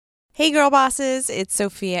Hey girl bosses, it's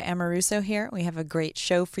Sophia Amoruso here. We have a great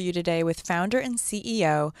show for you today with founder and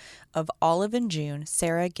CEO of Olive & June,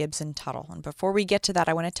 Sarah Gibson Tuttle. And before we get to that,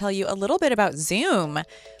 I want to tell you a little bit about Zoom.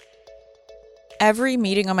 Every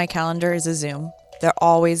meeting on my calendar is a Zoom. They're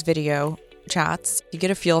always video chats. You get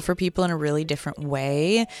a feel for people in a really different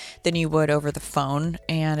way than you would over the phone.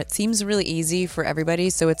 And it seems really easy for everybody.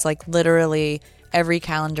 So it's like literally every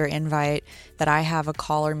calendar invite that I have a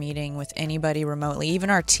call or meeting with anybody remotely, even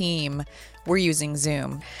our team, we're using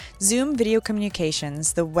Zoom. Zoom Video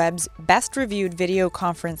Communications, the web's best reviewed video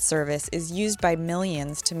conference service, is used by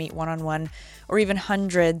millions to meet one-on-one or even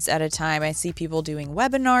hundreds at a time. I see people doing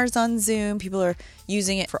webinars on Zoom. People are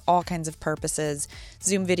using it for all kinds of purposes.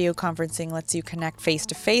 Zoom video conferencing lets you connect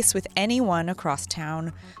face-to-face with anyone across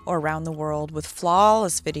town or around the world with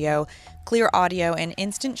flawless video, clear audio, and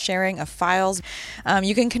instant sharing of files.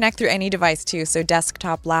 You can connect through any device too, so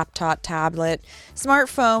desktop, laptop, tablet,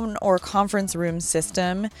 smartphone, or conference room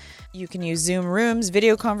system. You can use Zoom Rooms,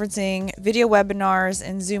 video conferencing, video webinars,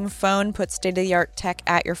 and Zoom Phone puts state-of-the-art tech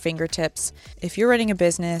at your fingertips. If you're running a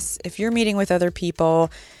business, if you're meeting with other people,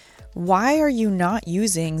 why are you not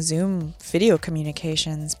using Zoom video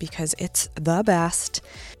communications? Because it's the best.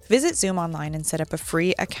 Visit Zoom online and set up a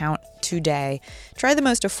free account today. Try the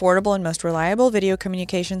most affordable and most reliable video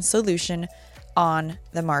communication solution on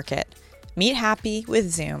the market. Meet happy with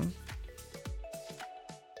Zoom.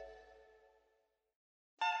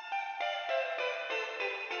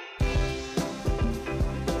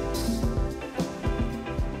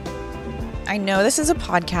 I know this is a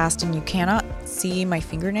podcast and you cannot see my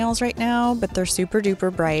fingernails right now, but they're super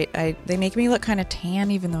duper bright. They make me look kind of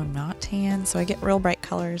tan even though I'm not tan, so I get real bright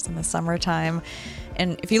colors in the summertime.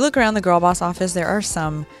 And if you look around the Girl Boss office, there are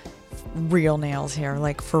some real nails here,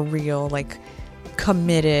 like for real, like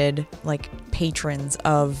committed, like patrons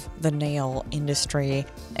of the nail industry.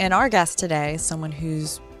 And our guest today is someone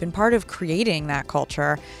who's been part of creating that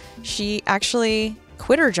culture. She actually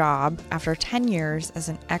quit her job after 10 years as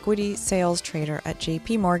an equity sales trader at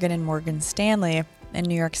JP Morgan and Morgan Stanley in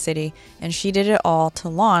New York City, and she did it all to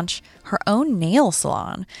launch her own nail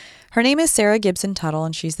salon. Her name is Sarah Gibson Tuttle,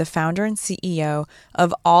 and she's the founder and CEO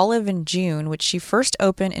of Olive & June, which she first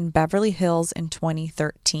opened in Beverly Hills in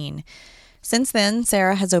 2013. Since then,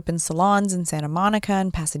 Sarah has opened salons in Santa Monica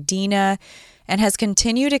and Pasadena and has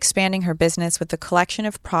continued expanding her business with a collection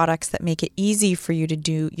of products that make it easy for you to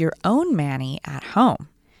do your own mani at home.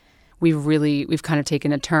 We've kind of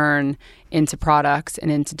taken a turn into products and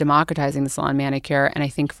into democratizing the salon manicure. And I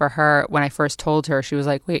think for her, when I first told her, she was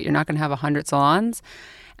like, wait, you're not going to have 100 salons?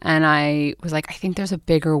 And I was like, I think there's a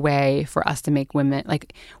bigger way for us to make women,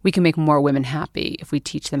 like we can make more women happy if we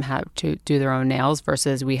teach them how to do their own nails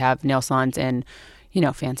versus we have nail salons in,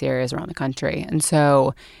 fancy areas around the country. And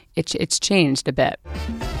so it's changed a bit.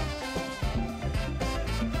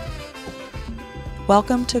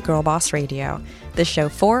 Welcome to Girl Boss Radio, the show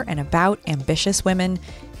for and about ambitious women,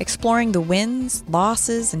 exploring the wins,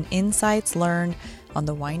 losses, and insights learned on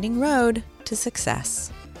the winding road to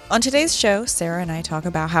success. On today's show, Sarah and I talk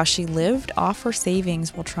about how she lived off her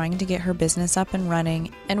savings while trying to get her business up and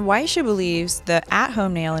running, and why she believes the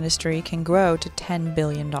at-home nail industry can grow to $10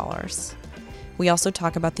 billion. We also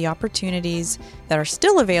talk about the opportunities that are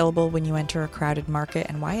still available when you enter a crowded market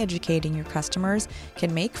and why educating your customers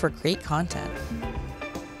can make for great content.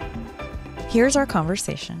 Here's our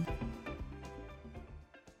conversation.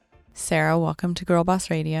 Sarah, welcome to Girl Boss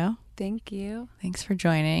Radio. Thank you. Thanks for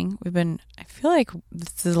joining. I feel like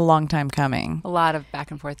this is a long time coming. A lot of back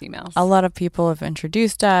and forth emails. A lot of people have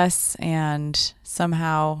introduced us and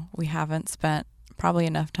somehow we haven't spent probably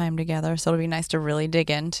enough time together. So it'll be nice to really dig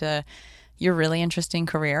into your really interesting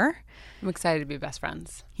career. I'm excited to be best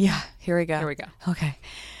friends. Yeah, here we go. Here we go. Okay.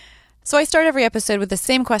 So I start every episode with the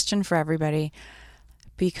same question for everybody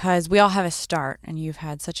because we all have a start and you've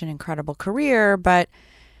had such an incredible career, but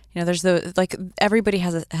there's everybody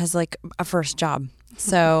has a first job.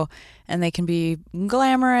 So, and they can be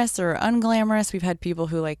glamorous or unglamorous. We've had people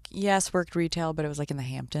who worked retail, but it was in the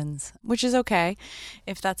Hamptons, which is okay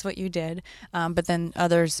if that's what you did. But then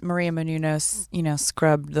others, Maria Menounos,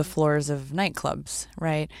 scrubbed the floors of nightclubs,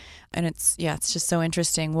 right? And it's just so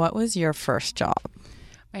interesting. What was your first job?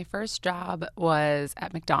 My first job was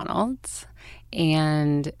at McDonald's,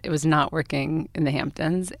 and it was not working in the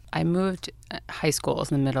Hamptons. I moved high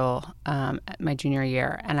schools in the middle my junior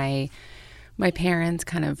year, and my parents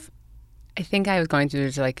I think I was going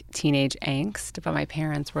through teenage angst, but my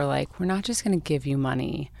parents were like, we're not just going to give you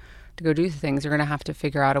money to go do things. You're going to have to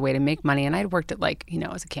figure out a way to make money. And I'd worked at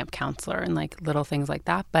as a camp counselor and little things like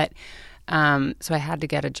that. But So I had to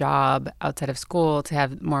get a job outside of school to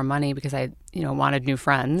have more money because I, wanted new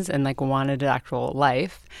friends and like wanted an actual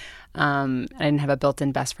life. I didn't have a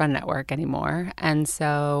built-in best friend network anymore. And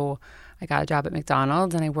so I got a job at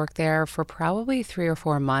McDonald's and I worked there for probably 3 or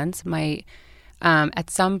 4 months. At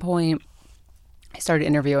some point, I started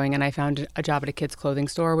interviewing and I found a job at a kids' clothing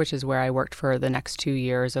store, which is where I worked for the next 2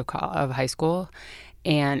 years of high school.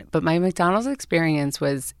 But my McDonald's experience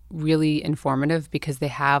was really informative because they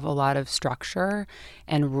have a lot of structure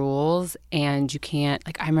and rules, and you can't,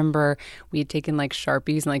 I remember we had taken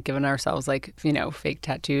Sharpies and given ourselves fake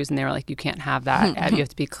tattoos, and they were like, you can't have that. You have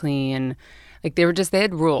to be clean. They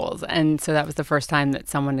had rules. And so that was the first time that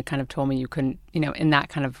someone had kind of told me you couldn't, in that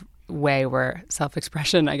kind of way where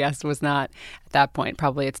self-expression, I guess, was not at that point.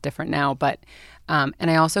 Probably it's different now. But, and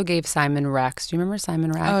I also gave Simon Rex. Do you remember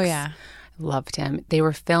Simon Rex? Oh, yeah. Loved him. They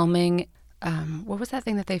were filming, what was that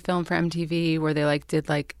thing that they filmed for MTV where they did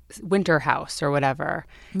Winter House or whatever?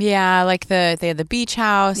 Yeah, they had the beach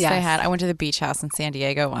house. Yes. I went to the beach house in San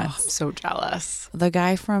Diego once. Oh, I'm so jealous. The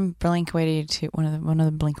guy from Blink-182, one of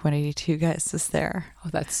the Blink-182 guys was there. Oh,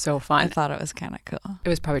 that's so fun. I thought it was kind of cool. It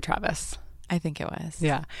was probably Travis. I think it was.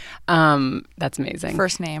 Yeah. That's amazing.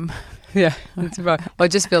 First name. Yeah. Well, it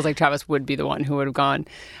just feels like Travis would be the one who would have gone.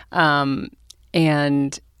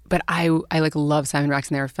 But I love Simon Rex,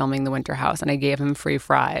 and they were filming the Winter House, and I gave him free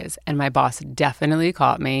fries, and my boss definitely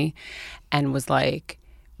caught me and was like,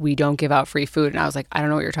 we don't give out free food. And I was like, I don't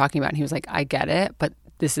know what you're talking about. And he was like, I get it, but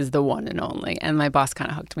this is the one and only. And my boss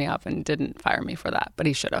kind of hooked me up and didn't fire me for that, but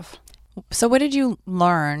he should have. So what did you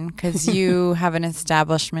learn? Because you have an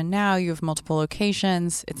establishment now, you have multiple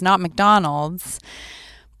locations. It's not McDonald's.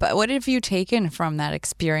 But what have you taken from that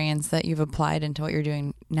experience that you've applied into what you're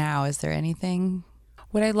doing now? Is there anything?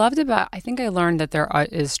 What I loved I think I learned that there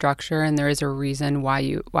is structure and there is a reason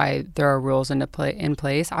why there are rules in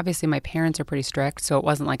place. Obviously, my parents are pretty strict, so it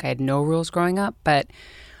wasn't like I had no rules growing up, but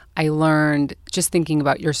I learned just thinking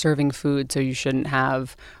about you're serving food, so you shouldn't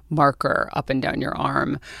have marker up and down your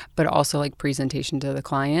arm, but also presentation to the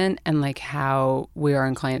client and how we are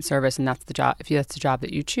in client service, and that's the job. If that's the job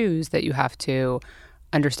that you choose, that you have to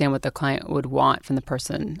understand what the client would want from the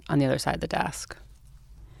person on the other side of the desk.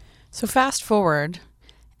 So fast forward,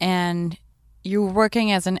 and you were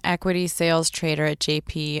working as an equity sales trader at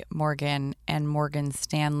JP Morgan and Morgan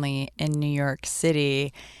Stanley in New York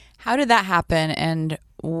City. How did that happen, and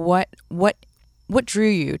what drew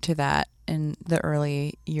you to that in the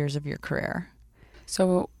early years of your career?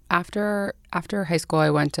 So after high school, I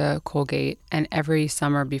went to Colgate, and every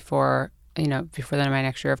summer before then my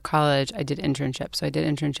next year of college, I did internships. So I did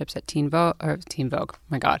internships at Teen Vogue. Oh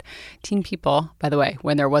my God. Teen People, by the way,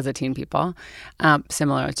 when there was a Teen People,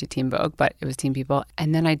 similar to Teen Vogue, but it was Teen People.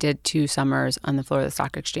 And then I did 2 summers on the floor of the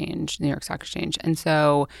stock exchange, New York Stock Exchange. And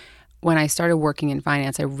so when I started working in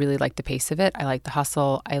finance, I really liked the pace of it. I liked the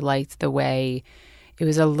hustle. I liked the way it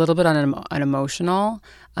was a little bit unemotional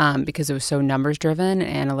because it was so numbers driven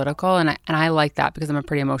and analytical. And I like that because I'm a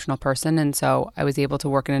pretty emotional person. And so I was able to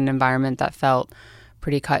work in an environment that felt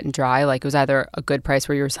pretty cut and dry. It was either a good price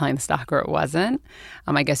where you were selling the stock or it wasn't.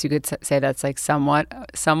 I guess you could say that's somewhat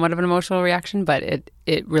of an emotional reaction, but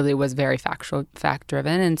it really was very fact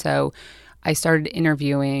driven. And so I started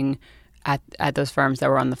interviewing at those firms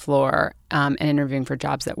that were on the floor and interviewing for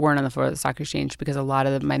jobs that weren't on the floor of the stock exchange because a lot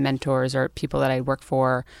of my mentors or people that I worked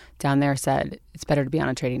for down there said it's better to be on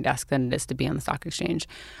a trading desk than it is to be on the stock exchange,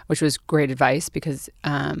 which was great advice because,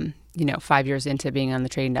 5 years into being on the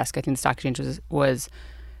trading desk, I think the stock exchange was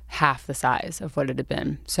half the size of what it had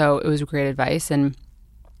been. So it was great advice. And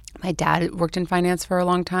my dad worked in finance for a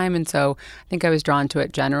long time. And so I think I was drawn to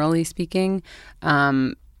it generally speaking.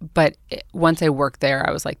 But once I worked there,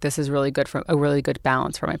 I was like, this is really good for a really good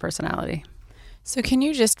balance for my personality. So can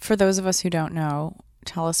you just, for those of us who don't know,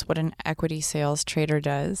 tell us what an equity sales trader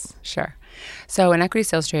does? Sure. So an equity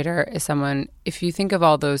sales trader is someone, if you think of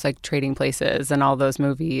all those trading places and all those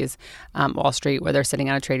movies, Wall Street, where they're sitting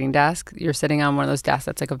on a trading desk, you're sitting on one of those desks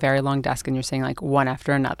that's a very long desk and you're sitting one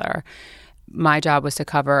after another. My job was to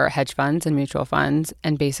cover hedge funds and mutual funds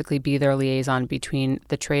and basically be their liaison between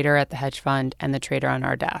the trader at the hedge fund and the trader on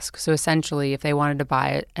our desk. So essentially, if they wanted to buy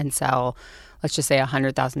it and sell, let's just say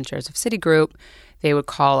 100,000 shares of Citigroup, they would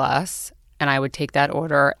call us and I would take that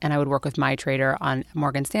order and I would work with my trader on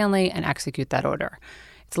Morgan Stanley and execute that order.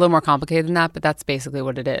 It's a little more complicated than that, but that's basically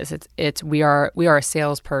what it is. We are a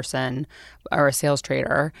salesperson or a sales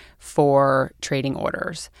trader for trading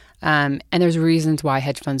orders. And there's reasons why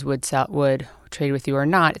hedge funds would trade with you or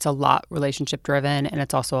not. It's a lot relationship driven, and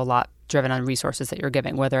it's also a lot driven on resources that you're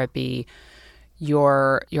giving, whether it be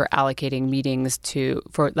you're allocating meetings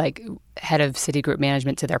for like head of Citigroup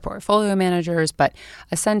management to their portfolio managers, but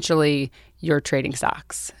essentially you're trading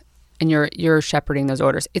stocks and you're shepherding those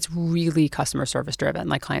orders. It's really customer service driven,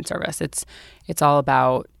 like client service. It's all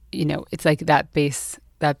about, it's like that base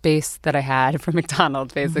that I had from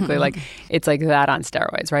McDonald's, basically. Like it's like that on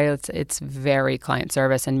steroids, right? It's very client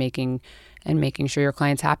service and making sure your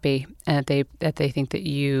client's happy and that they think that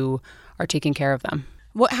you are taking care of them.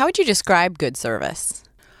 How would you describe good service?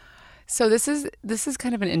 So this is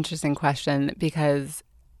kind of an interesting question because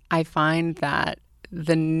I find that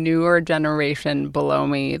the newer generation below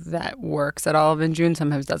me that works at Olive & June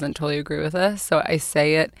sometimes doesn't totally agree with this. So I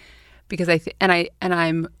say it because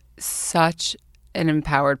I'm such an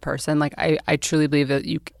empowered person. Like I truly believe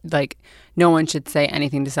that no one should say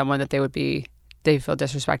anything to someone that they feel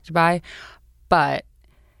disrespected by. But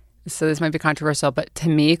so this might be controversial, but to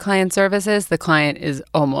me, client services, the client is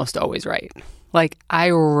almost always right. Like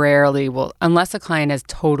I rarely will, unless a client has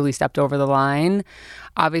totally stepped over the line,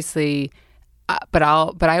 obviously, but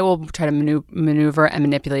I will try to maneuver and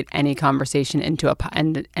manipulate any conversation into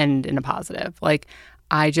in a positive. Like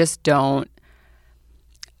I just don't.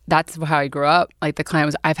 That's how I grew up. Like the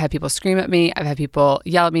client I've had people scream at me. I've had people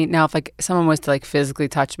yell at me. Now, if like someone was to like physically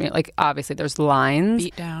touch me, like obviously there's lines.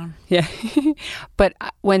 Beat down. Yeah. But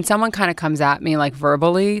when someone kind of comes at me like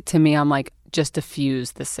verbally, to me, I'm like, just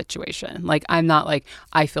diffuse this situation. Like I'm not like,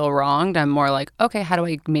 I feel wronged. I'm more like, okay, how do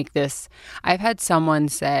I make this? I've had someone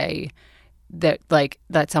say that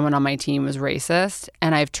someone on my team was racist,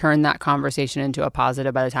 and I've turned that conversation into a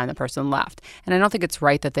positive by the time the person left. And I don't think it's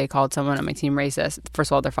right that they called someone on my team racist.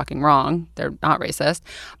 First of all, they're fucking wrong. They're not racist.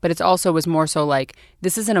 But it's also was more so like,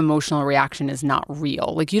 this is an emotional reaction is not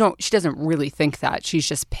real. Like she doesn't really think that. She's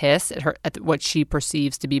just pissed at what she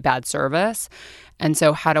perceives to be bad service. And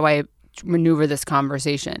so how do I maneuver this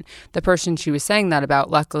conversation? The person she was saying that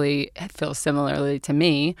about luckily feels similarly to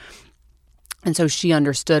me. And so she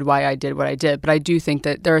understood why I did what I did. But I do think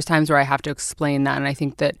that there's times where I have to explain that. And I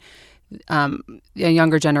think that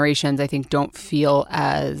younger generations, I think, don't feel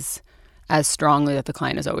as strongly that the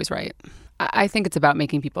client is always right. I think it's about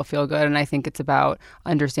making people feel good. And I think it's about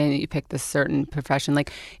understanding that you pick this certain profession.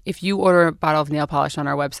 Like if you order a bottle of nail polish on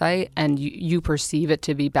our website and you perceive it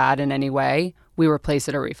to be bad in any way, we replace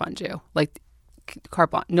it or refund you. Like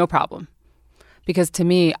carte blanche, no problem. Because to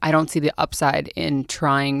me, I don't see the upside in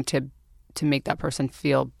trying to make that person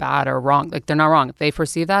feel bad or wrong. Like they're not wrong. If they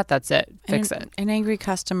perceive that, that's it. Fix it. An angry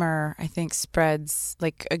customer, I think, spreads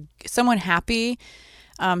someone happy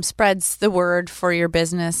spreads the word for your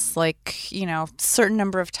business, certain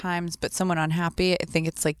number of times, but someone unhappy, I think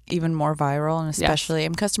it's like even more viral. And especially,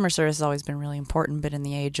 yes. Customer service has always been really important, but in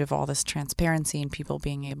the age of all this transparency and people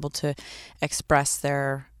being able to express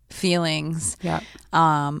their feelings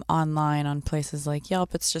online on places like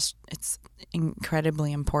Yelp, it's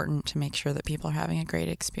incredibly important to make sure that people are having a great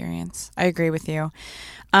experience. I agree with you.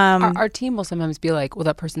 Our team will sometimes be like, well,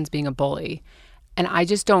 that person's being a bully. And I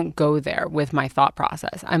just don't go there with my thought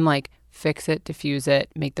process. I'm like, fix it, diffuse it,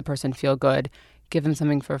 make the person feel good, give them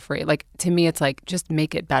something for free. Like to me, it's like, just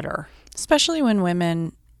make it better. Especially when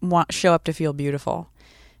women show up to feel beautiful.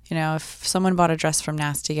 If someone bought a dress from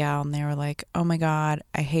Nasty Gal and they were like, oh my God,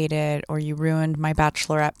 I hate it, or you ruined my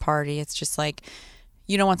bachelorette party, it's just like,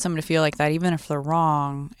 you don't want someone to feel like that, even if they're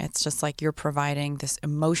wrong. It's just like you're providing this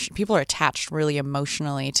emotion. People are attached really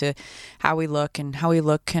emotionally to how we look, and how we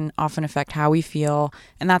look can often affect how we feel.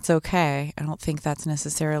 And that's okay. I don't think that's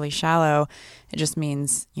necessarily shallow. It just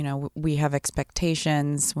means, we have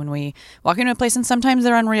expectations when we walk into a place, and sometimes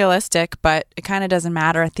they're unrealistic, but it kind of doesn't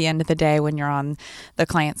matter at the end of the day when you're on the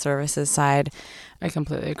client services side. I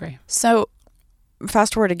completely agree. So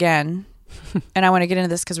fast forward again. And I want to get into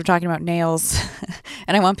this because we're talking about nails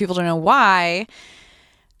and I want people to know why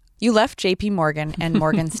you left JP Morgan and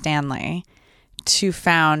Morgan Stanley to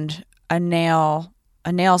found a nail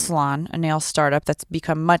salon, a nail startup that's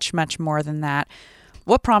become much, much more than that.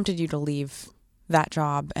 What prompted you to leave that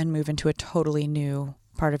job and move into a totally new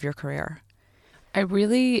part of your career?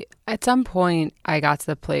 At some point, I got to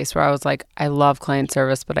the place where I was like, I love client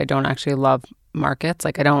service, but I don't actually love markets.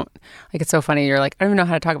 It's so funny. You're like, I don't even know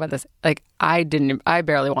how to talk about this. Like, I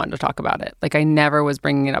barely wanted to talk about it. Like, I never was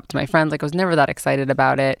bringing it up to my friends. Like, I was never that excited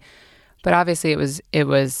about it. But obviously I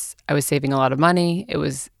was saving a lot of money. It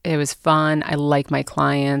was fun. I like my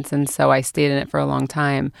clients. And so I stayed in it for a long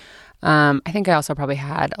time. I think I also probably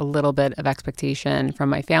had a little bit of expectation from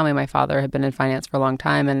my family. My father had been in finance for a long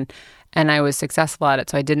time, and I was successful at it,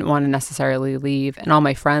 so I didn't want to necessarily leave. And all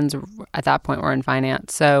my friends at that point were in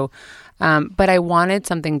finance. So, but I wanted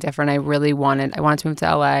something different. I wanted to move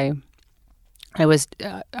to LA. I was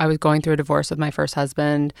going through a divorce with my first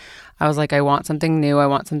husband. I was like, I want something new. I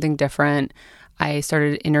want something different. I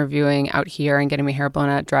started interviewing out here and getting my hair blown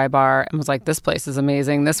at Dry Bar and was like, this place is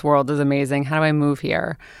amazing. This world is amazing. How do I move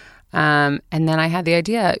here? And then I had the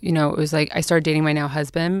idea, it was like I started dating my now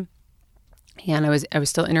husband, and I was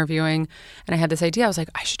still interviewing, and I had this idea. I was like,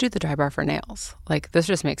 I should do the Dry Bar for nails. Like, this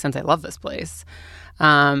just makes sense. I love this place.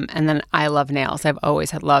 And then I love nails. I've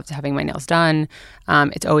always had loved having my nails done.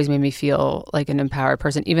 It's always made me feel like an empowered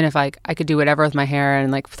person, even if I could do whatever with my hair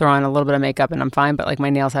and like throw on a little bit of makeup and I'm fine. But like my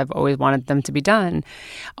nails, I've always wanted them to be done.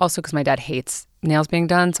 Also, because my dad hates nails being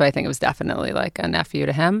done. So I think it was definitely like a nephew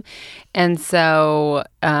to him. And so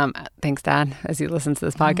thanks, Dad, as he listens to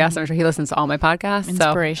this podcast. I'm sure he listens to all my podcasts.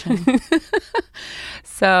 Inspiration.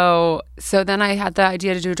 So then I had the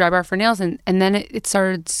idea to do a Dry Bar for nails. And then it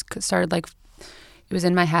started like, it was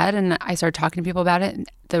in my head, and I started talking to people about it. And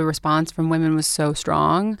the response from women was so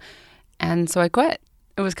strong. And so I quit.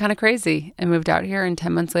 It was kind of crazy. I moved out here, and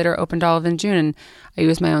 10 months later opened Olive in June, and I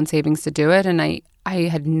used my own savings to do it. And I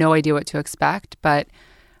had no idea what to expect, but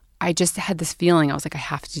I just had this feeling. I was like, I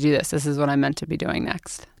have to do this. This is what I'm meant to be doing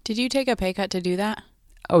next. Did you take a pay cut to do that?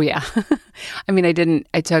 Oh, yeah. I mean, I didn't.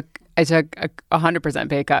 I took a 100%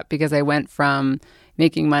 pay cut because I went from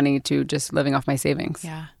making money to just living off my savings.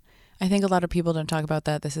 Yeah. I think a lot of people don't talk about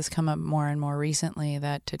that. This has come up more and more recently,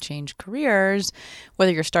 that to change careers,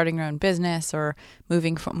 whether you're starting your own business or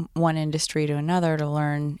moving from one industry to another to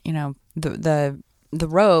learn, the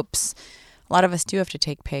ropes, a lot of us do have to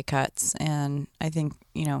take pay cuts. And I think,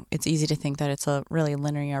 it's easy to think that it's a really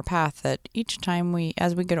linear path, that each time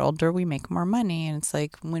as we get older, we make more money. And it's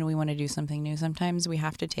like when we want to do something new, sometimes we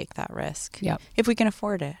have to take that risk. Yep. If we can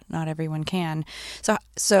afford it. Not everyone can.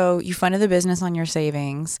 So you funded the business on your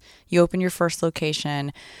savings. You opened your first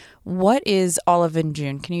location. What is Olive in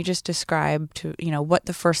June? Can you just describe what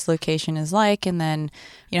the first location is like, and then,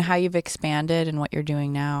 how you've expanded and what you're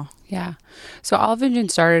doing now? Yeah. So Olive in June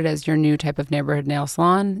started as your new type of neighborhood nail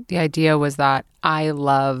salon. The idea was that I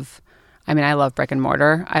love brick and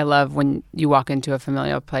mortar. I love when you walk into a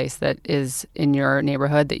familiar place that is in your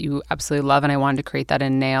neighborhood that you absolutely love, and I wanted to create that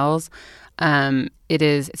in nails.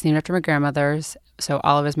 It's named after my grandmother's. So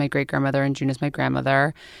Olive is my great-grandmother and June is my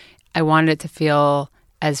grandmother. I wanted it to feel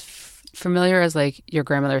as familiar as like your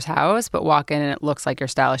grandmother's house, but walk in and it looks like your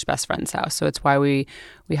stylish best friend's house. So it's why we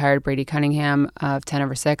hired Brady Cunningham of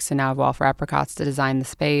 10/6 and now of Wall for Apricots to design the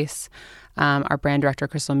space. Our brand director,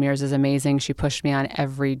 Crystal Mears, is amazing. She pushed me on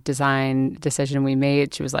every design decision we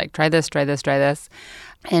made. She was like, try this, try this, try this.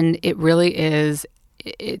 And it really is,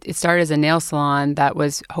 it started as a nail salon that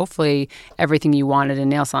was hopefully everything you wanted in a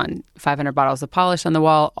nail salon. 500 bottles of polish on the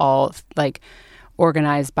wall, all like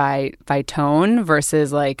organized by tone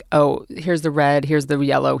versus like, oh, here's the red, here's the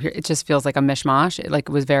yellow. Here, it just feels like a mishmash. It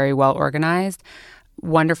was very well organized.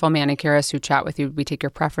 Wonderful manicurists who chat with you. We take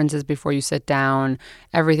your preferences before you sit down.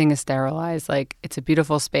 Everything is sterilized. Like, it's a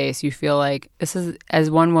beautiful space. You feel like this is,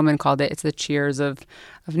 as one woman called it, it's the Cheers of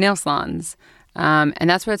nail salons. And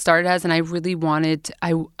that's what it started as. And I really wanted,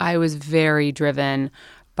 I was very driven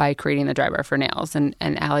by creating the Dry Bar for nails. And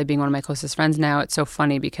Allie being one of my closest friends now, it's so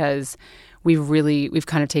funny because we've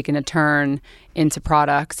kind of taken a turn into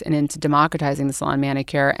products and into democratizing the salon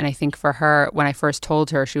manicure. And I think for her, when I first told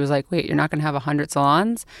her, she was like, wait, you're not going to have 100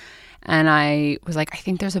 salons? And I was like, I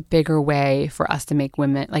think there's a bigger way for us to make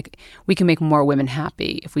women, like we can make more women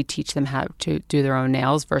happy if we teach them how to do their own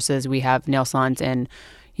nails versus we have nail salons in,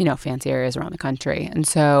 fancy areas around the country. And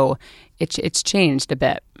so it's changed a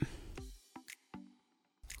bit.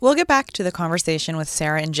 We'll get back to the conversation with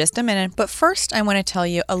Sarah in just a minute, but first I want to tell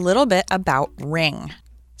you a little bit about Ring.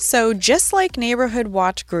 So just like neighborhood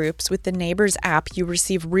watch groups, with the Neighbors app, you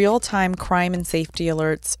receive real-time crime and safety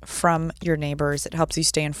alerts from your neighbors. It helps you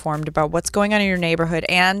stay informed about what's going on in your neighborhood,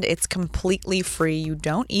 and it's completely free. You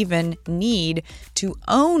don't even need to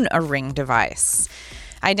own a Ring device.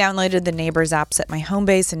 I downloaded the Neighbors app, set my home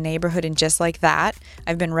base and neighborhood, and just like that,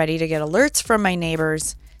 I've been ready to get alerts from my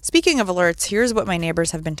neighbors. Speaking of alerts, here's what my neighbors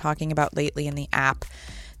have been talking about lately in the app.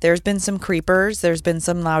 There's been some creepers, there's been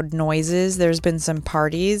some loud noises, there's been some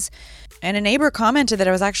parties, and a neighbor commented that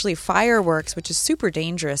it was actually fireworks, which is super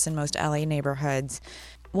dangerous in most LA neighborhoods.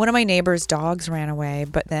 One of my neighbor's dogs ran away,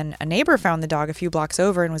 but then a neighbor found the dog a few blocks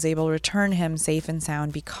over and was able to return him safe and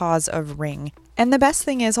sound because of Ring. And the best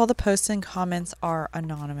thing is all the posts and comments are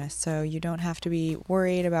anonymous, so you don't have to be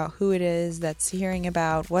worried about who it is that's hearing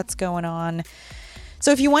about what's going on.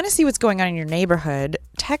 So if you want to see what's going on in your neighborhood,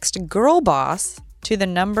 text GIRLBOSS to the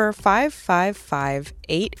number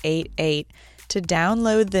 555-888 to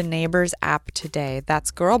download the Neighbors app today. That's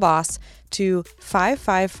Girl Boss to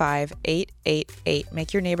 555-888.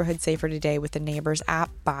 Make your neighborhood safer today with the Neighbors app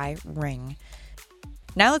by Ring.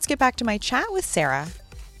 Now let's get back to my chat with Sarah.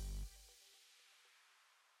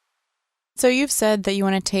 So you've said that you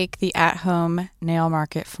want to take the at-home nail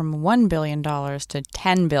market from $1 billion to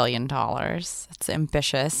 $10 billion. That's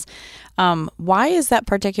ambitious. Why is that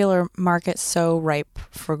particular market so ripe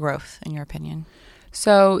for growth, in your opinion?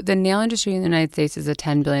 So the nail industry in the United States is a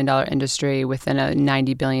 $10 billion industry within a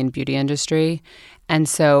 $90 billion beauty industry. And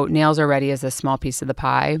so nails already is a small piece of the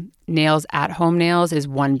pie. Nails, at-home nails, is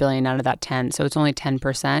 $1 billion out of that 10. So it's only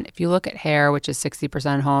 10%. If you look at hair, which is 60%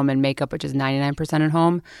 at home, and makeup, which is 99% at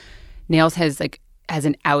home, nails has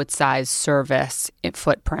an outsized service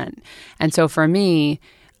footprint. And so for me,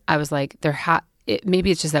 I was like,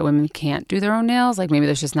 maybe it's just that women can't do their own nails. Like maybe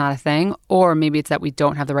there's just not a thing. Or maybe it's that we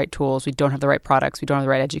don't have the right tools. We don't have the right products. We don't have the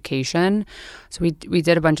right education. So we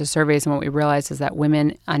did a bunch of surveys, and what we realized is that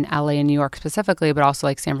women in LA and New York specifically, but also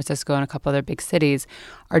like San Francisco and a couple other big cities,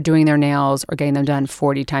 are doing their nails or getting them done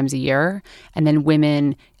 40 times a year. And then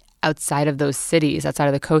women outside of those cities, outside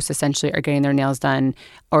of the coast, essentially are getting their nails done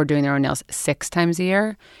or doing their own nails 6 times a year.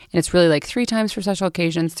 And it's really like 3 times for special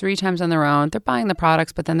occasions, 3 times on their own. They're buying the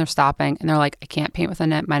products, but then they're stopping and they're like, I can't paint with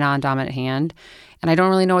my non-dominant hand. And I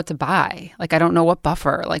don't really know what to buy. Like, I don't know what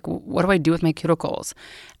buffer. Like, what do I do with my cuticles?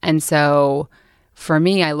 And so for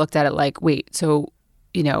me, I looked at it like, wait, so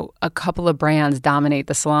a couple of brands dominate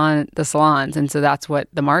the salons. And so that's what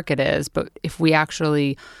the market is. But if we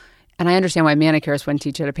actually... And I understand why manicurists wouldn't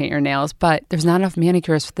teach you how to paint your nails, but there's not enough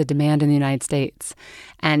manicurists for the demand in the United States.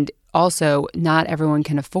 And also, not everyone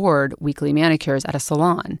can afford weekly manicures at a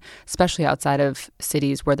salon, especially outside of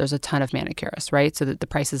cities where there's a ton of manicurists, right? So that the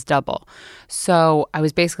price is double. So I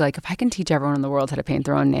was basically like, if I can teach everyone in the world how to paint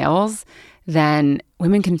their own nails, then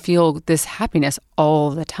women can feel this happiness all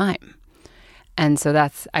the time. And so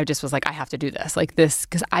I just was like, I have to do this. Like this,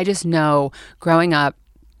 because I just know growing up,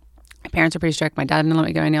 my parents were pretty strict. My dad didn't let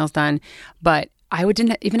me get my nails done. But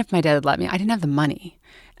even if my dad had let me, I didn't have the money.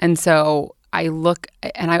 And so I lived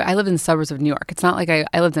in the suburbs of New York. It's not like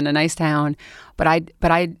I lived in a nice town, but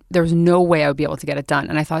there was no way I would be able to get it done.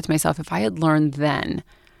 And I thought to myself, if I had learned then,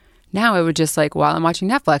 now I would just like, while I'm watching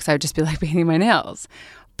Netflix, I would just be like painting my nails.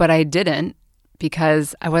 But I didn't,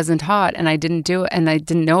 because I wasn't taught and I didn't do it and I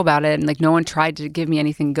didn't know about it. And like no one tried to give me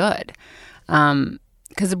anything good.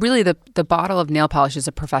 Because really the bottle of nail polish is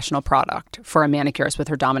a professional product for a manicurist with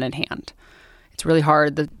her dominant hand. It's really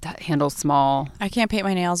hard. The handle's small. I can't paint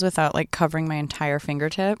my nails without like covering my entire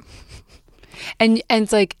fingertip. And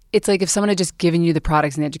it's like if someone had just given you the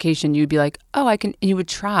products and the education, you'd be like, oh, I can, and you would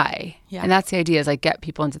try. Yeah. And that's the idea, is like get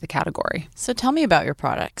people into the category. So tell me about your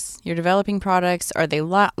products. You're developing products. Are they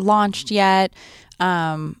launched yet?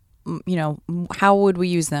 How would we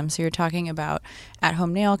use them? So you're talking about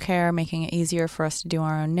at-home nail care, making it easier for us to do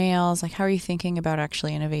our own nails. Like, how are you thinking about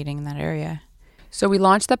actually innovating in that area? So we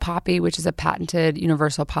launched the Poppy, which is a patented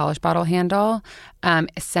universal polish bottle handle.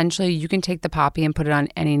 Essentially, you can take the Poppy and put it on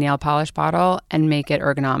any nail polish bottle and make it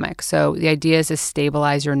ergonomic. So the idea is to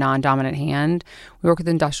stabilize your non-dominant hand. We work with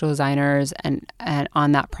industrial designers and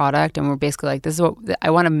on that product, and we're basically like, this is what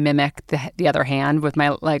I want to mimic the other hand with my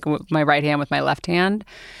right hand with my left hand.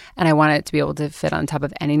 And I want it to be able to fit on top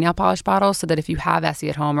of any nail polish bottle, so that if you have Essie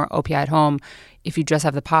at home or OPI at home, if you just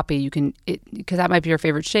have the Poppy, you can, because that might be your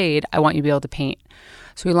favorite shade, I want you to be able to paint.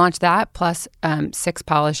 So we launched that plus 6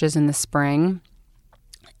 polishes in the spring.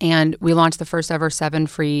 And we launched the first ever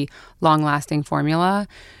 7-free long-lasting formula.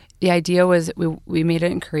 The idea was, we made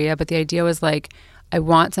it in Korea, but the idea was like, I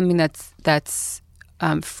want something that's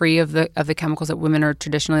free of the chemicals that women are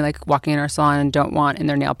traditionally like walking in our salon and don't want in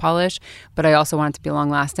their nail polish. But I also want it to be long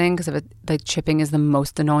lasting, because the chipping is the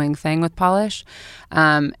most annoying thing with polish.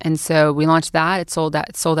 And so we launched that. It's sold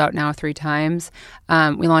out now 3 times.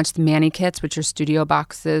 We launched the Mani kits, which are studio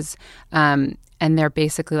boxes. And they're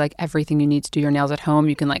basically like everything you need to do your nails at home.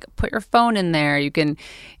 You can like put your phone in there. You can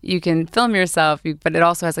film yourself. But it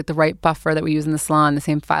also has like the right buffer that we use in the salon, the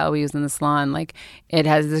same file we use in the salon. Like it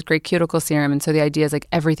has this great cuticle serum. And so the idea is like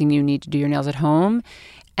everything you need to do your nails at home.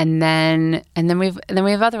 And then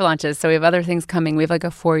we have other launches. So we have other things coming. We have like a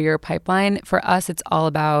 4-year pipeline. For us, it's all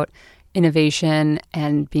about innovation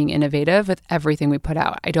and being innovative with everything we put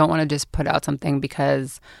out. I don't want to just put out something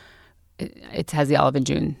because it has the Olive and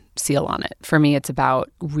June seal on it. For me, it's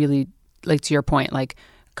about really, like to your point, like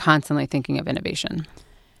constantly thinking of innovation.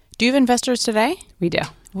 Do you have investors today? We do.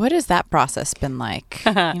 What has that process been like?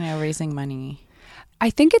 Raising money.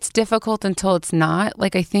 I think it's difficult until it's not.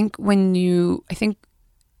 Like I think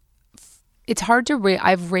it's hard to raise.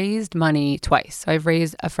 I've raised money twice. So I've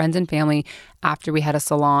raised a friends and family after we had a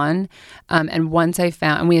salon, and once I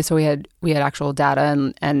found, and we had actual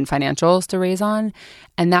data and financials to raise on,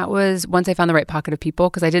 and that was once I found the right pocket of people,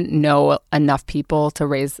 because I didn't know enough people to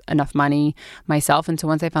raise enough money myself, and so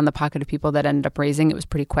once I found the pocket of people that ended up raising, it was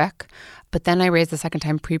pretty quick. But then I raised the second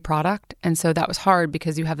time pre-product, and so that was hard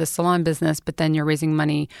because you have this salon business, but then you're raising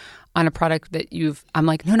money on a product that I'm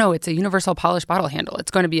like, no, it's a universal polished bottle handle.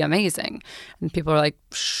 It's going to be amazing. And people are like,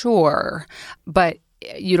 sure, but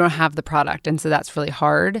you don't have the product. And so that's really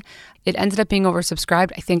hard. It ended up being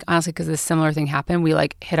oversubscribed, I think, honestly, because this similar thing happened. We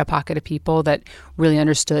hit a pocket of people that really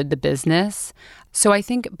understood the business. So I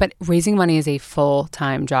think, but raising money is a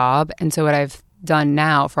full-time job. And so what I've done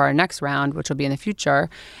now for our next round, which will be in the future,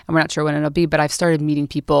 and we're not sure when it'll be, but I've started meeting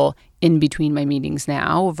people in between my meetings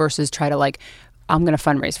now versus try to I'm going to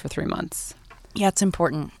fundraise for 3 months. Yeah, it's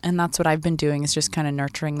important. And that's what I've been doing, is just kind of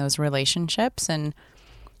nurturing those relationships, and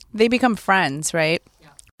they become friends, right? Yeah.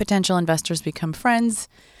 Potential investors become friends.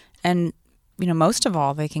 And, most of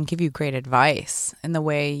all, they can give you great advice. And the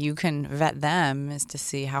way you can vet them is to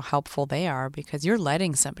see how helpful they are, because you're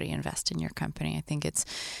letting somebody invest in your company. I think it's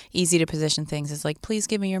easy to position things as please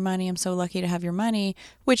give me your money. I'm so lucky to have your money,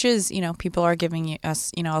 which is, people are giving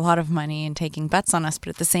us, a lot of money and taking bets on us. But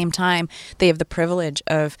at the same time, they have the privilege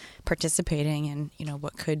of participating in,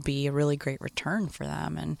 what could be a really great return for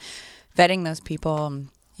them. And vetting those people,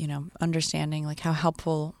 understanding how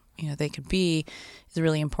helpful they could be is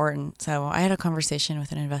really important. So I had a conversation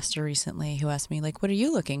with an investor recently who asked me, what are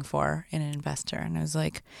you looking for in an investor? And I was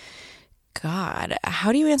like, God,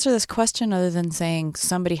 how do you answer this question other than saying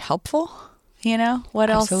somebody helpful?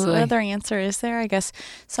 What else? Absolutely. What other answer is there? I guess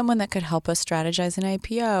someone that could help us strategize an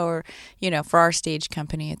IPO, or, for our stage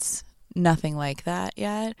company, it's nothing like that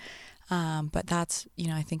yet. But that's,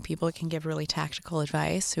 I think people can give really tactical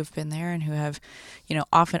advice who've been there and who have,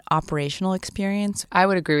 often operational experience. I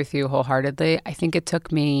would agree with you wholeheartedly. I think it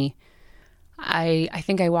took me, I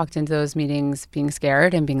think I walked into those meetings being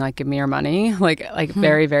scared and being give me your money,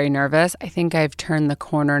 very, very nervous. I think I've turned the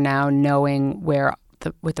corner now, knowing where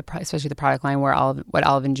especially the product line, what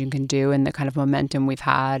Olive & June can do, and the kind of momentum we've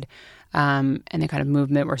had, and the kind of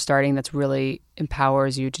movement we're starting that's really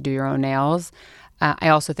empowers you to do your own nails. I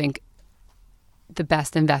also think the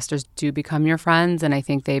best investors do become your friends, and I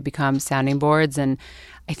think they become sounding boards. And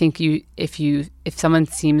I think if someone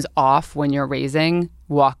seems off when you're raising,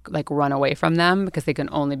 run away from them, because they can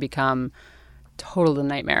only become total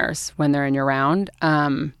nightmares when they're in your round.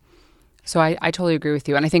 So I totally agree with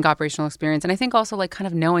you. And I think operational experience, and I think also kind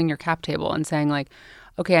of knowing your cap table and saying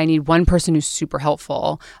okay, I need one person who's super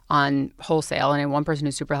helpful on wholesale, and I need one person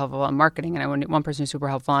who's super helpful on marketing, and I want one person who's super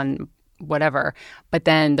helpful on whatever. But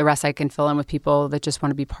then the rest I can fill in with people that just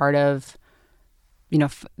want to be part of,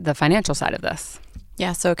 the financial side of this.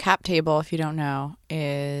 Yeah. So a cap table, if you don't know,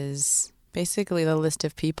 is basically the list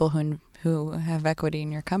of people who have equity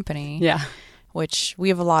in your company. Yeah. Which we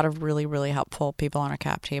have a lot of really, really helpful people on our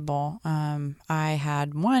cap table. I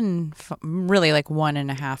had really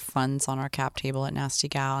 1.5 funds on our cap table at Nasty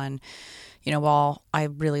Gal. And, while I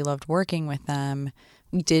really loved working with them,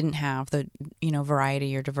 we didn't have the,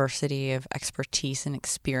 variety or diversity of expertise and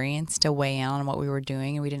experience to weigh in on what we were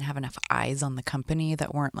doing. And we didn't have enough eyes on the company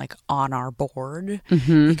that weren't on our board,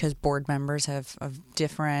 because board members have a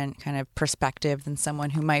different kind of perspective than someone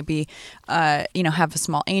who might be, have a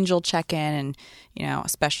small angel check-in and,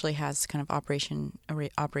 especially has kind of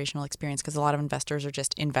operational experience, because a lot of investors are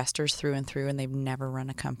just investors through and through, and they've never run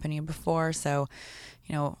a company before. So,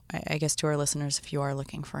 I guess to our listeners, if you are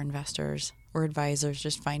looking for investors or advisors,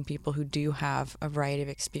 just find people who do have a variety of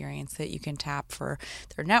experience that you can tap for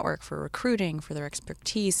their network, for recruiting, for their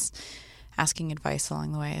expertise. Asking advice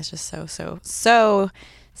along the way is just so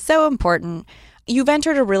important. You've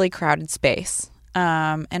entered a really crowded space.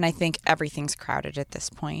 And I think everything's crowded at this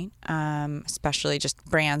point, especially just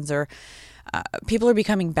brands or people are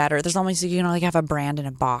becoming better. There's almost, have a brand in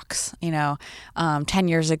a box, 10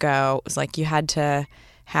 years ago, it was you had to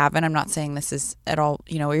have, and I'm not saying this is at all,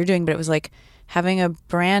 what you're doing, but it was having a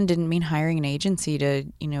brand didn't mean hiring an agency to,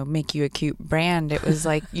 make you a cute brand. It was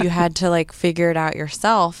you had to figure it out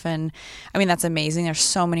yourself. And I mean, that's amazing. There's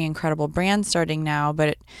so many incredible brands starting now,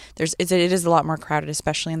 but it is a lot more crowded,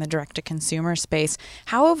 especially in the direct to consumer space.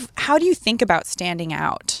 How do you think about standing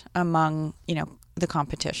out among, the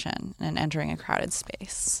competition and entering a crowded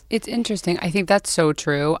space? It's interesting. I think that's so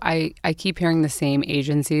true. I keep hearing the same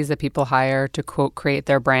agencies that people hire to, quote, create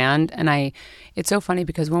their brand. And it's so funny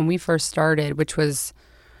because when we first started, which was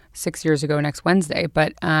 6 years ago next Wednesday,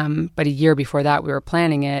 but a year before that we were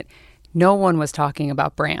planning it, no one was talking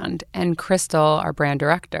about brand. And Crystal, our brand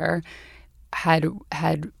director,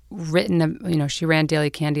 had written, she ran Daily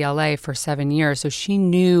Candy LA for 7 years, so she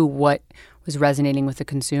knew what was resonating with the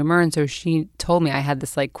consumer. And so she told me I had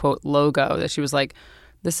this like quote logo that she was like,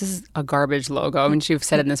 this is a garbage logo. I mean, she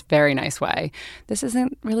said it in this very nice way. This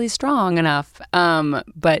isn't really strong enough.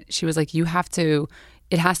 But she was like,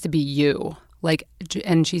 it has to be you. Like,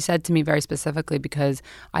 and she said to me very specifically, because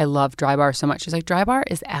I love Drybar so much. She's like, Drybar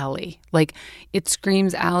is Allie. Like, it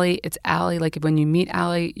screams Allie. It's Allie. Like, when you meet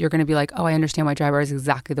Allie, you're going to be like, oh, I understand why Drybar is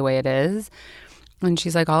exactly the way it is. And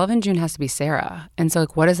she's like, Olive and June has to be Sarah. And so,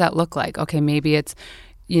 like, what does that look like? Okay, maybe it's,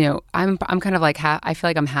 I'm kind of like I feel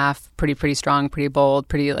like I'm half pretty strong, pretty bold,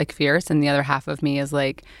 pretty like fierce, and the other half of me is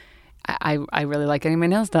like, I really like getting my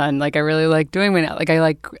nails done. Like, I really like doing my nails. Like, I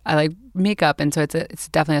like makeup, and so it's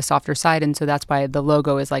definitely a softer side, and so that's why the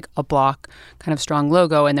logo is like a block kind of strong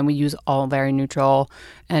logo, and then we use all very neutral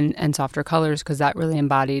and softer colors because that really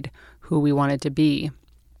embodied who we wanted to be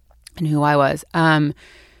and who I was.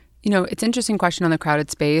 It's an interesting question on the crowded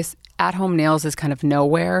space. At-home nails is kind of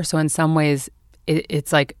nowhere. So in some ways,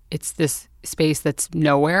 it's like it's this space that's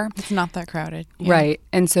nowhere. It's not that crowded. Yeah. Right.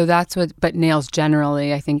 And so that's but nails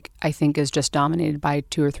generally, I think is just dominated by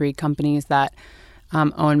 2 or 3 companies that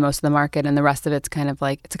own most of the market. And the rest of it's kind of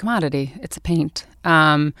like, it's a commodity. It's a paint.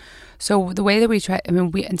 So the way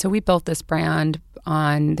that we built this brand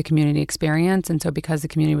on the community experience. And so because the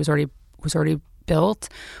community was already built,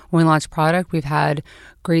 when we launched product, we've had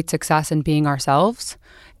great success in being ourselves.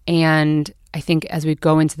 And I think as we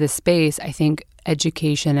go into this space, I think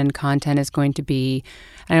education and content is going to be,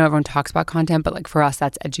 I know everyone talks about content, but like for us,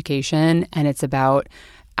 that's education. And it's about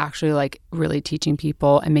actually like really teaching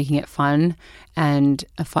people and making it fun and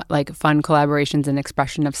fun collaborations and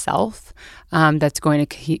expression of self that's going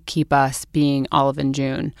to keep us being Olive and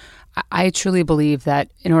June. I truly believe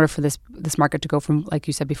that in order for this market to go from, like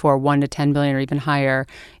you said before, 1 to 10 billion or even higher,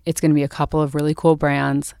 it's going to be a couple of really cool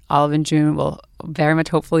brands. Olive and June will very much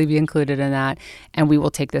hopefully be included in that, and we will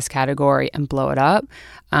take this category and blow it up.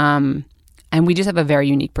 And we just have a very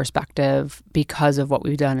unique perspective because of what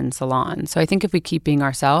we've done in salon. So I think if we keep being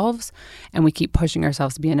ourselves and we keep pushing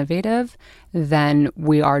ourselves to be innovative, then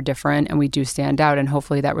we are different and we do stand out, and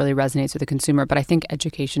hopefully that really resonates with the consumer. But I think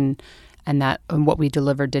education and what we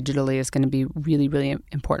deliver digitally is going to be really, really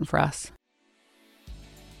important for us.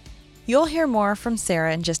 You'll hear more from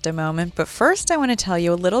Sarah in just a moment, but first I want to tell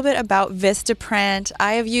you a little bit about Vistaprint.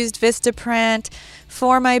 I have used Vistaprint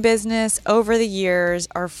for my business over the years.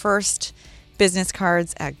 Our first business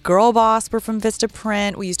cards at Girl Boss were from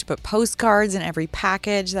Vistaprint. We used to put postcards in every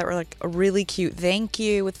package that were like a really cute thank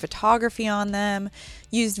you with photography on them.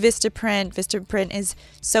 Used Vistaprint. Vistaprint is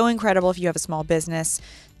so incredible if you have a small business.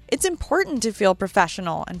 It's important to feel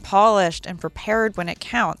professional and polished and prepared when it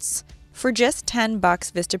counts. For just $10,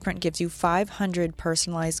 Vistaprint gives you 500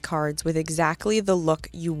 personalized cards with exactly the look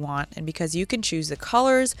you want. And because you can choose the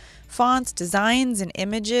colors, fonts, designs, and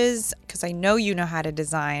images, because I know you know how to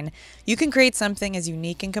design, you can create something as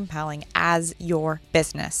unique and compelling as your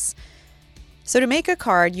business. So to make a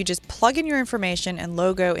card, you just plug in your information and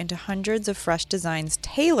logo into hundreds of fresh designs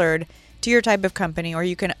tailored to your type of company, or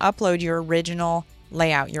you can upload your original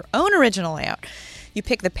layout, your own original layout. You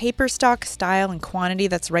pick the paper stock, style, and quantity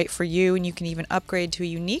that's right for you, and you can even upgrade to a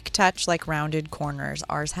unique touch like rounded corners.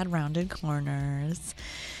 Ours had rounded corners.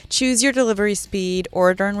 Choose your delivery speed,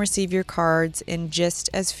 order and receive your cards in just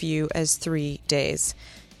as few as 3 days.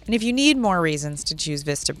 And if you need more reasons to choose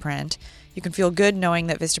Vistaprint, you can feel good knowing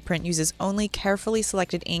that Vistaprint uses only carefully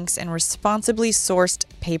selected inks and responsibly sourced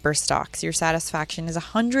paper stocks. Your satisfaction is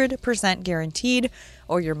 100% guaranteed,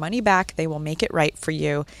 or your money back. They will make it right for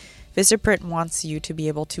you. Vistaprint wants you to be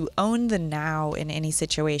able to own the now in any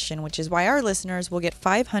situation, which is why our listeners will get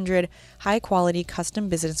 500 high-quality custom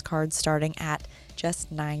business cards starting at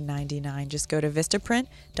just $9.99. Just go to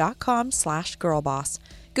Vistaprint.com/girlboss.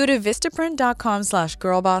 Go to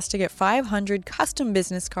Vistaprint.com/girlboss to get 500 custom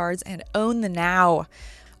business cards and own the now.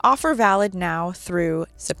 Offer valid now through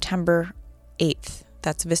September 8th.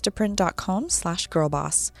 That's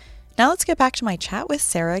Vistaprint.com/girlboss. Now let's get back to my chat with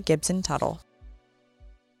Sarah Gibson Tuttle.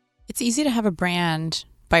 It's easy to have a brand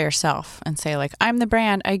by yourself and say, like, I'm the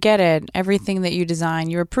brand, I get it. Everything that you design,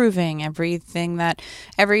 you're approving. All the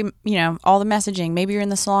messaging, maybe you're in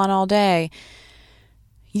the salon all day.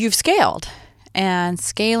 You've scaled. And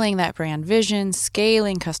scaling that brand vision,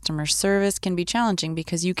 scaling customer service can be challenging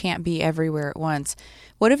because you can't be everywhere at once.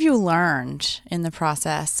 What have you learned in the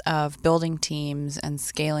process of building teams and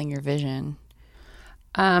scaling your vision?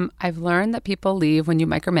 I've learned that people leave when you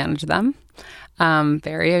micromanage them.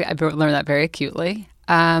 I've learned that very acutely.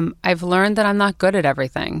 I've learned that I'm not good at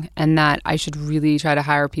everything and that I should really try to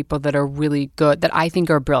hire people that are really good, that I think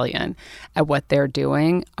are brilliant at what they're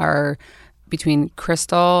doing. Between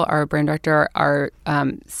Crystal, our brand director, our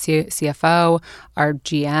CFO, our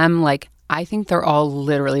GM, like I think they're all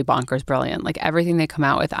literally bonkers brilliant. Like everything they come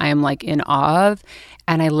out with, I am like in awe of,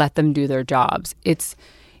 and I let them do their jobs. It's,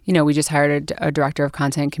 we just hired a director of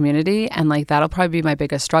content and community, and like that'll probably be my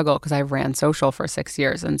biggest struggle because I ran social for 6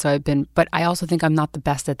 years. And so but I also think I'm not the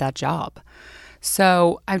best at that job.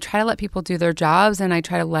 So I try to let people do their jobs, and I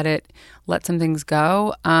try to let some things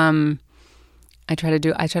go. I try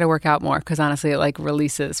to work out more because honestly, it like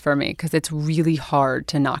releases for me because it's really hard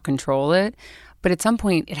to not control it. But at some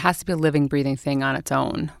point, it has to be a living, breathing thing on its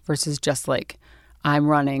own versus just like I'm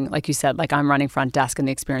running, like you said, like I'm running front desk and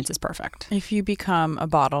the experience is perfect. If you become a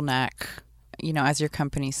bottleneck, as your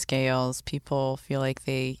company scales, people feel like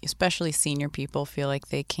especially senior people feel like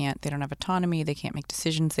they don't have autonomy, they can't make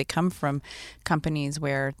decisions. They come from companies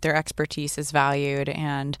where their expertise is valued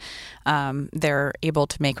and they're able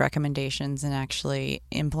to make recommendations and actually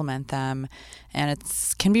implement them. And it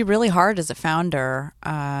can be really hard as a founder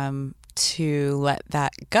to let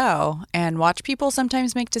that go and watch people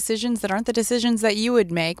sometimes make decisions that aren't the decisions that you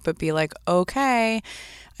would make, but be like, okay,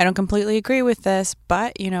 I don't completely agree with this,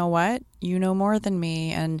 but you know what? You know more than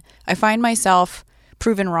me. And I find myself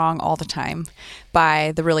proven wrong all the time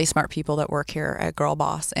by the really smart people that work here at Girl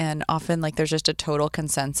Boss. And often like there's just a total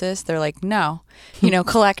consensus. They're like, no,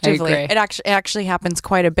 collectively, it actually happens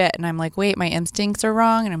quite a bit. And I'm like, wait, my instincts are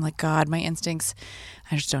wrong. And I'm like, God, my instincts,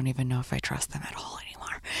 I just don't even know if I trust them at all anymore.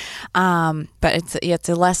 But it's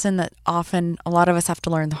a lesson that often a lot of us have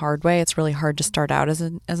to learn the hard way. It's really hard to start out as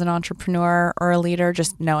an entrepreneur or a leader,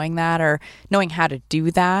 just knowing that or knowing how to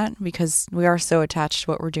do that because we are so attached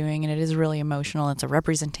to what we're doing and it is really emotional. It's a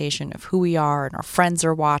representation of who we are and our friends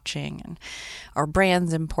are watching and our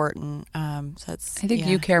brand's important. I think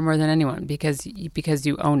you care more than anyone because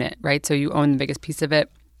you own it, right? So you own the biggest piece of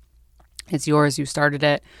it. It's yours. You started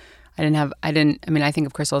it. I think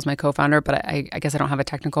of Crystal as my co-founder, but I guess I don't have a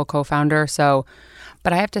technical co-founder. So,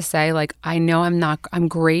 but I have to say, like, I know I'm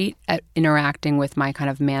great at interacting with my kind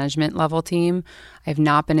of management level team. I have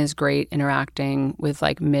not been as great interacting with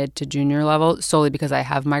like mid to junior level solely because I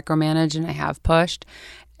have micromanaged and I have pushed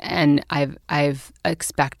and I've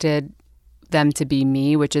expected them to be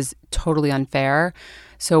me, which is totally unfair.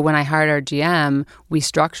 So when I hired our GM, we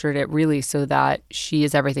structured it really so that she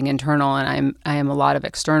is everything internal and I am a lot of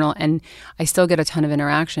external, and I still get a ton of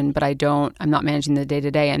interaction, but I'm not managing the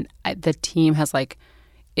day-to-day, and the team has like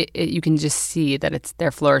you can just see that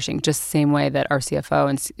they're flourishing just the same way that our CFO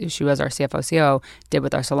and she was our CFO COO did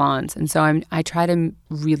with our salons. And so I try to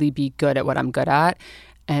really be good at what I'm good at.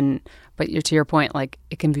 But to your point, like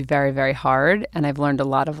it can be very, very hard. And I've learned a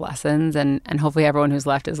lot of lessons. And hopefully everyone who's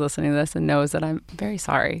left is listening to this and knows that I'm very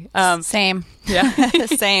sorry. Same. Yeah.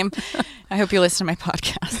 Same. I hope you listen to my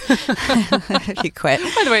podcast. If you quit.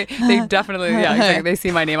 By the way, they definitely, exactly. They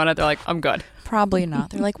see my name on it. They're like, I'm good. Probably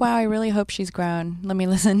not. They're like, wow, I really hope she's grown. Let me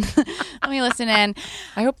listen. Let me listen in.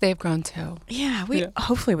 I hope they've grown too. Yeah,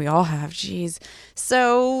 hopefully we all have. Jeez.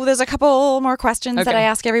 So there's a couple more questions that I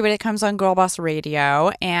ask everybody that comes on Girl Boss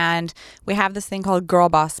Radio. And we have this thing called Girl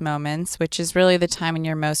Boss Moments, which is really the time in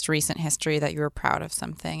your most recent history that you were proud of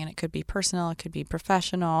something. And it could be personal, it could be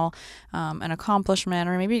professional, an accomplishment,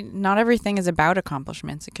 or maybe not everything is about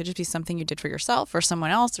accomplishments. It could just be something you did for yourself or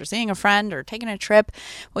someone else or seeing a friend or taking a trip.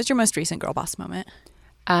 What was your most recent Girl Boss moment?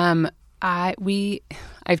 I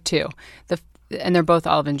have two. And they're both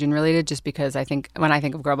Olive and June related, just because I think when I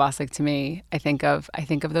think of Girl Boss, like to me, I think of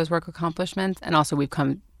those work accomplishments, and also we've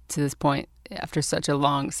come to this point after such a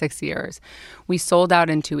long 6 years. We sold out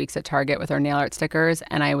in 2 weeks at Target with our nail art stickers,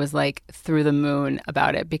 and I was like through the moon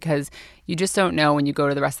about it because you just don't know when you go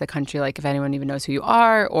to the rest of the country, like if anyone even knows who you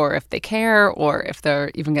are or if they care or if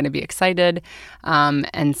they're even going to be excited.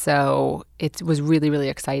 And so it was really, really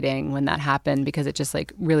exciting when that happened because it just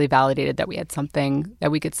like really validated that we had something that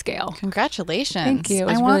we could scale. Congratulations. Thank you. It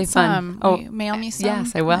was really fun. Oh, will you mail me some?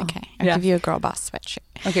 Yes, I will. Okay. I'll give you a Girl Boss sweatshirt.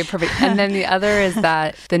 Okay, perfect. And then the other is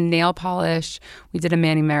that the nail polish, we did a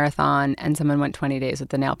Manny marathon and someone went 20 days with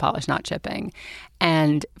the nail polish not chipping.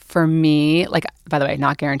 And for me, like, by the way,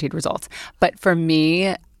 not guaranteed results, but for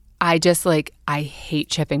me, I just like, I hate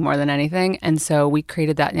chipping more than anything. And so we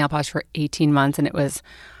created that nail polish for 18 months and it was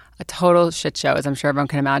a total shit show, as I'm sure everyone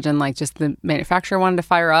can imagine. Like just the manufacturer wanted to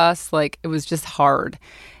fire us. Like it was just hard.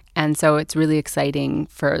 And so it's really exciting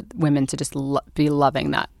for women to just be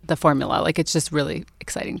loving the formula. Like it's just really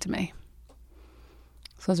exciting to me.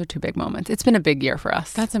 So those are two big moments. It's been a big year for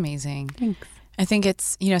us. That's amazing. Thanks. I think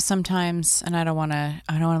it's, sometimes, and I don't want to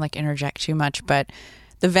like interject too much, but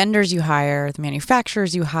the vendors you hire, the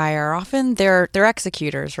manufacturers you hire, often they're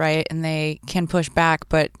executors, right? And they can push back,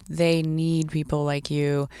 but they need people like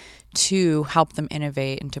you to help them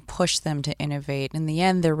innovate and to push them to innovate. In the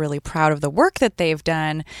end, they're really proud of the work that they've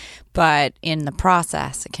done, but in the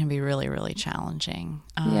process, it can be really, really challenging.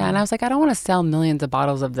 Yeah, and I was like, I don't want to sell millions of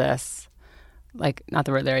bottles of this. Like, not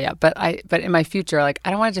that we're there yet, but in my future, like, I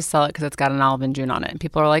don't want to just sell it because it's got an Olive and June on it. And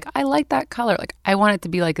people are like, I like that color. Like, I want it to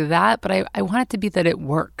be like that, but I want it to be that it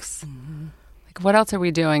works. Mm-hmm. Like, what else are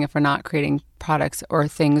we doing if we're not creating products or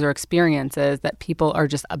things or experiences that people are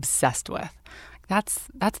just obsessed with? That's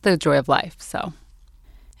the joy of life. So,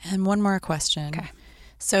 and one more question. Okay.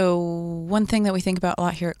 So one thing that we think about a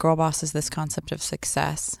lot here at Girl Boss is this concept of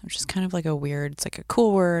success, which is kind of like it's like a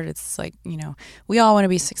cool word. It's like, we all want to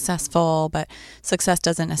be successful, but success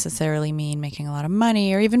doesn't necessarily mean making a lot of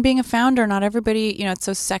money or even being a founder. Not everybody, it's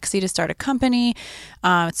so sexy to start a company.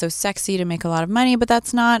 It's so sexy to make a lot of money, but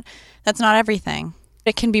that's not everything.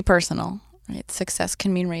 It can be personal, right? Success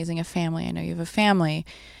can mean raising a family. I know you have a family.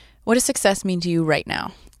 What does success mean to you right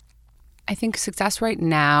now? I think success right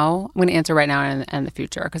now, I'm going to answer right now and the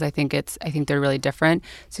future because I think they're really different.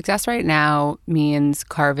 Success right now means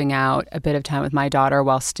carving out a bit of time with my daughter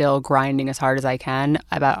while still grinding as hard as I can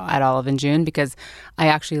at Olive and June because I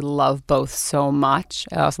actually love both so much.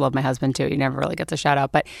 I also love my husband too. He never really gets a shout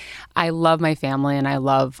out, but I love my family and I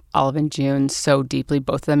love Olive and June so deeply,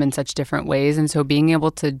 both of them in such different ways. And so being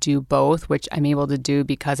able to do both, which I'm able to do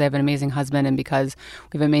because I have an amazing husband and because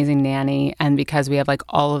we have an amazing nanny and because we have like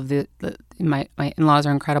all of my in-laws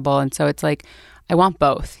are incredible. And so it's like, I want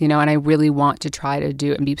both, and I really want to try to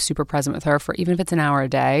do and be super present with her for even if it's an hour a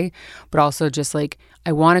day, but also just like,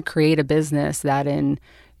 I want to create a business that in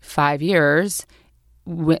 5 years,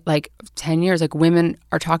 like 10 years, like women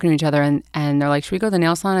are talking to each other and they're like, should we go to the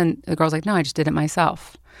nail salon? And the girl's like, no, I just did it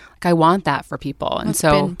myself. Like, I want that for people. And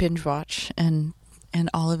so binge watch and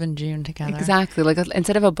Olive and June together. Exactly. Like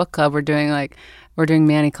instead of a book club, we're doing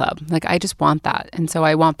Manny Club. Like I just want that. And so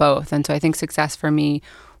I want both. And so I think success for me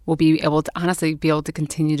will be able to honestly be able to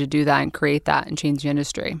continue to do that and create that and change the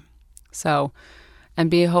industry. So, and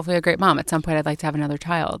be hopefully a great mom. At some point I'd like to have another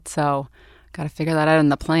child. So got to figure that out in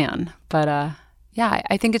the plan. But yeah,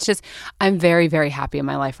 I think it's just, I'm very, very happy in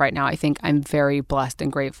my life right now. I think I'm very blessed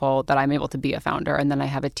and grateful that I'm able to be a founder. And then I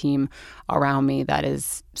have a team around me that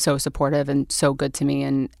is so supportive and so good to me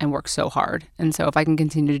and works so hard. And so if I can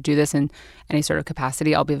continue to do this in any sort of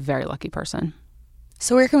capacity, I'll be a very lucky person.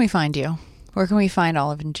 So where can we find you? Where can we find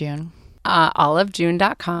Olive and June?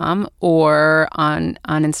 olivejune.com or on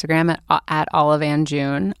Instagram at Olive and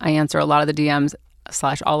June. I answer a lot of the DMs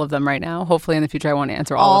 / all of them right now. Hopefully in the future I won't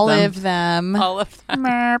answer all of them. All of them.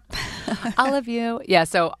 All of you. Yeah,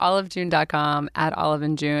 so olivejune.com at Olive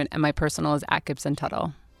and June, and my personal is at Gibson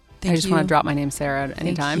Tuttle. I just want to drop my name Sarah at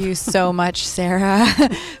any time. Thank you so much, Sarah,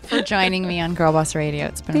 for joining me on Girl Boss Radio.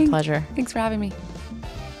 It's been a pleasure. Thanks for having me.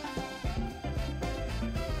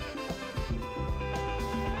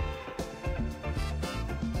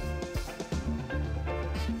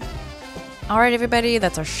 All right, everybody,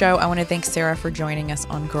 that's our show. I want to thank Sarah for joining us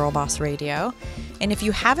on Girl Boss Radio. And if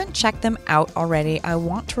you haven't checked them out already, I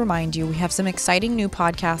want to remind you we have some exciting new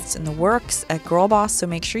podcasts in the works at Girl Boss, so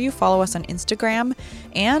make sure you follow us on Instagram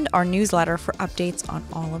and our newsletter for updates on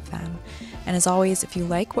all of them. And as always, if you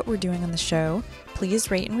like what we're doing on the show,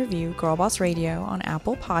 please rate and review Girl Boss Radio on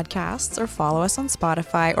Apple Podcasts or follow us on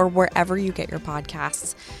Spotify or wherever you get your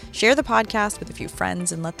podcasts. Share the podcast with a few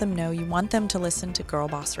friends and let them know you want them to listen to Girl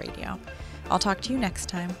Boss Radio. I'll talk to you next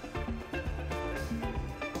time.